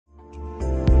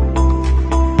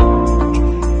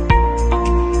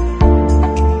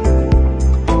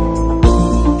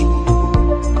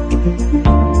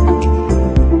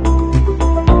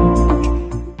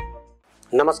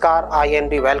Namaskar,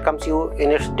 INB welcomes you in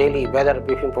its daily weather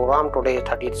briefing program. Today is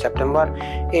 30th September.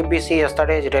 ABC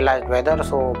yesterday's realized weather,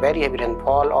 so very heavy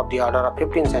rainfall of the order of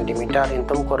 15 centimeter in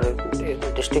Tumkur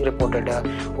district reported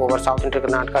over South India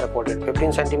Karnataka reported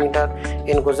 15 centimeter.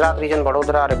 In Gujarat region,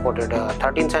 Vadodara reported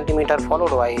 13 centimeter,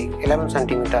 followed by 11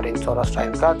 centimeter in Saurashtra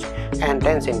and Kutch and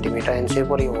 10 centimeter in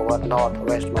Shivpuri over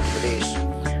northwest Madhya Pradesh.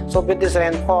 So with this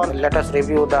rainfall, let us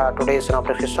review the today's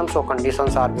synoptic system. So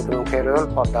conditions are becoming favorable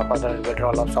for the further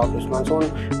withdrawal of southwest monsoon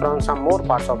from some more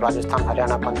parts of Rajasthan,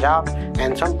 Haryana, Punjab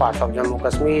and some parts of Jammu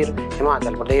Kashmir,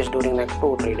 Himachal Pradesh during next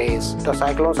 2-3 days. The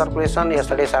cyclone circulation,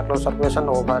 yesterday's cyclone circulation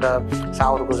over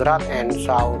South Gujarat and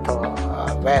South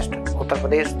West Uttar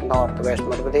Pradesh, Northwest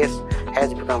Madhya Pradesh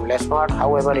has become less marked.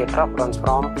 However, a trough runs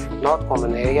from North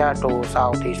Common area to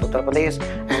Southeast Uttar Pradesh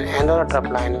and another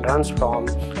trough line runs from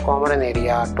Common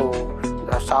area to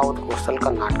the south coastal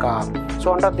Karnataka.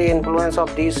 So under the influence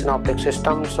of these synoptic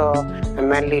systems,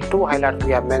 mainly two highlights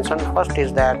we have mentioned. First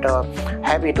is that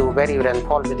heavy to very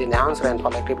rainfall with enhanced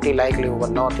rainfall activity likely over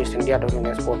northeast India during the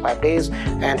next 4-5 days,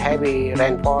 and heavy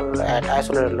rainfall at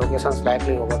isolated locations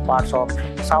likely over parts of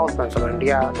south peninsular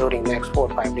India during the next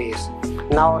 4-5 days.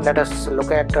 Now let us look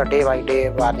at day by day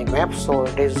warning maps. So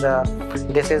this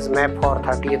is map for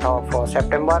 30th of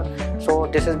September. So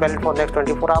this is valid for next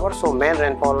 24 hours. So main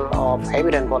rainfall of heavy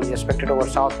rainfall is expected over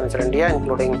south peninsular India,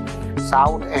 including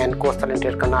south and coastal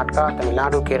interior Karnataka, Tamil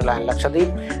Nadu, Kerala and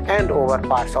Lakshadweep, and over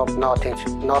parts of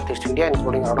northeast India,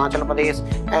 including Arunachal Pradesh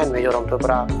and Mizoram,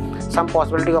 Tripura. Some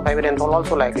possibility of heavy rainfall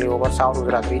also likely over South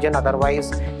Gujarat region.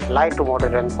 Otherwise, light to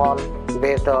moderate rainfall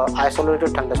with isolated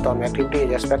thunderstorm activity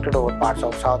is expected over parts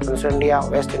of South Peninsular India,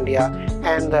 West India,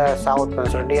 and South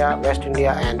Peninsular India, West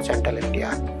India, and Central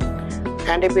India.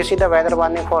 And if we see the weather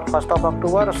warning for 1st of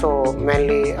October, so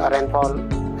mainly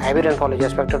heavy rainfall is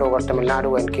expected over Tamil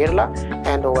Nadu and Kerala,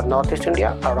 and over Northeast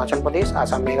India, Arunachal Pradesh,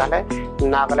 Assam, Meghalaya,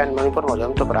 Nagaland, Manipur,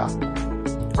 Mizoram, Tripura.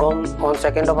 On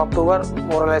 2nd of October,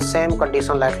 more or less same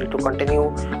condition likely to continue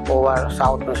over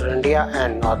South Peninsular India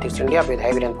and Northeast India with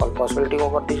heavy rainfall possibility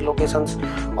over these locations.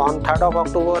 On 3rd of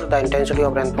October, the intensity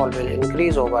of rainfall will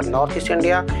increase over Northeast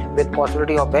India with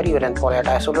possibility of very heavy rainfall at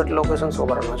isolated locations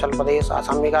over Arunachal Pradesh,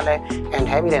 Assam, Meghalaya, and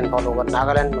heavy rainfall over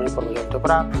Nagaland, Manipur, Mizoram,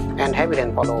 Tripura, and heavy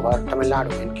rainfall over Tamil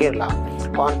Nadu and Kerala.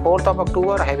 On 4th of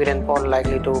October, heavy rainfall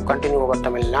likely to continue over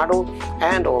Tamil Nadu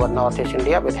and over Northeast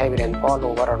India with heavy rainfall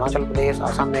over Arunachal Pradesh,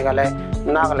 Assam, Meghalaya,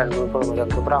 Nagaland, Manipur, Mizoram,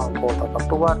 Tripura on 4th of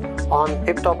October. On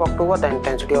 5th of October, the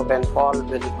intensity of rainfall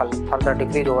will further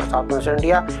decrease over South Peninsular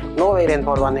India. No heavy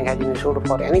rainfall warning has been issued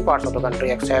for any parts of the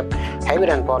country except heavy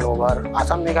rainfall over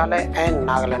Assam, Meghalaya, and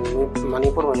Nagaland,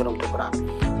 Manipur, Mizoram,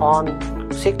 Tripura. On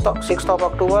 6th of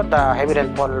October, the heavy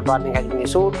rainfall warning has been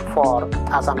issued for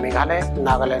Assam, Meghalaya,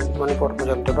 Nagaland, Manipur,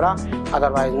 Mizoram, Tripura.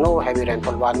 Otherwise, no heavy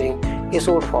rainfall warning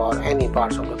issued for any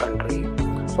parts of the country.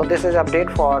 So this is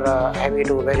update for heavy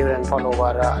to very rainfall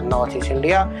over northeast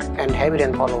India and heavy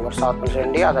rainfall over south peninsular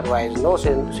India. Otherwise, no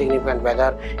significant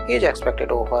weather is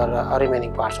expected over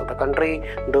remaining parts of the country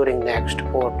during next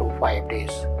 4 to 5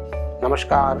 days.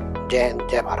 Namaskar, Jai Hind,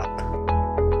 Jai Bharat.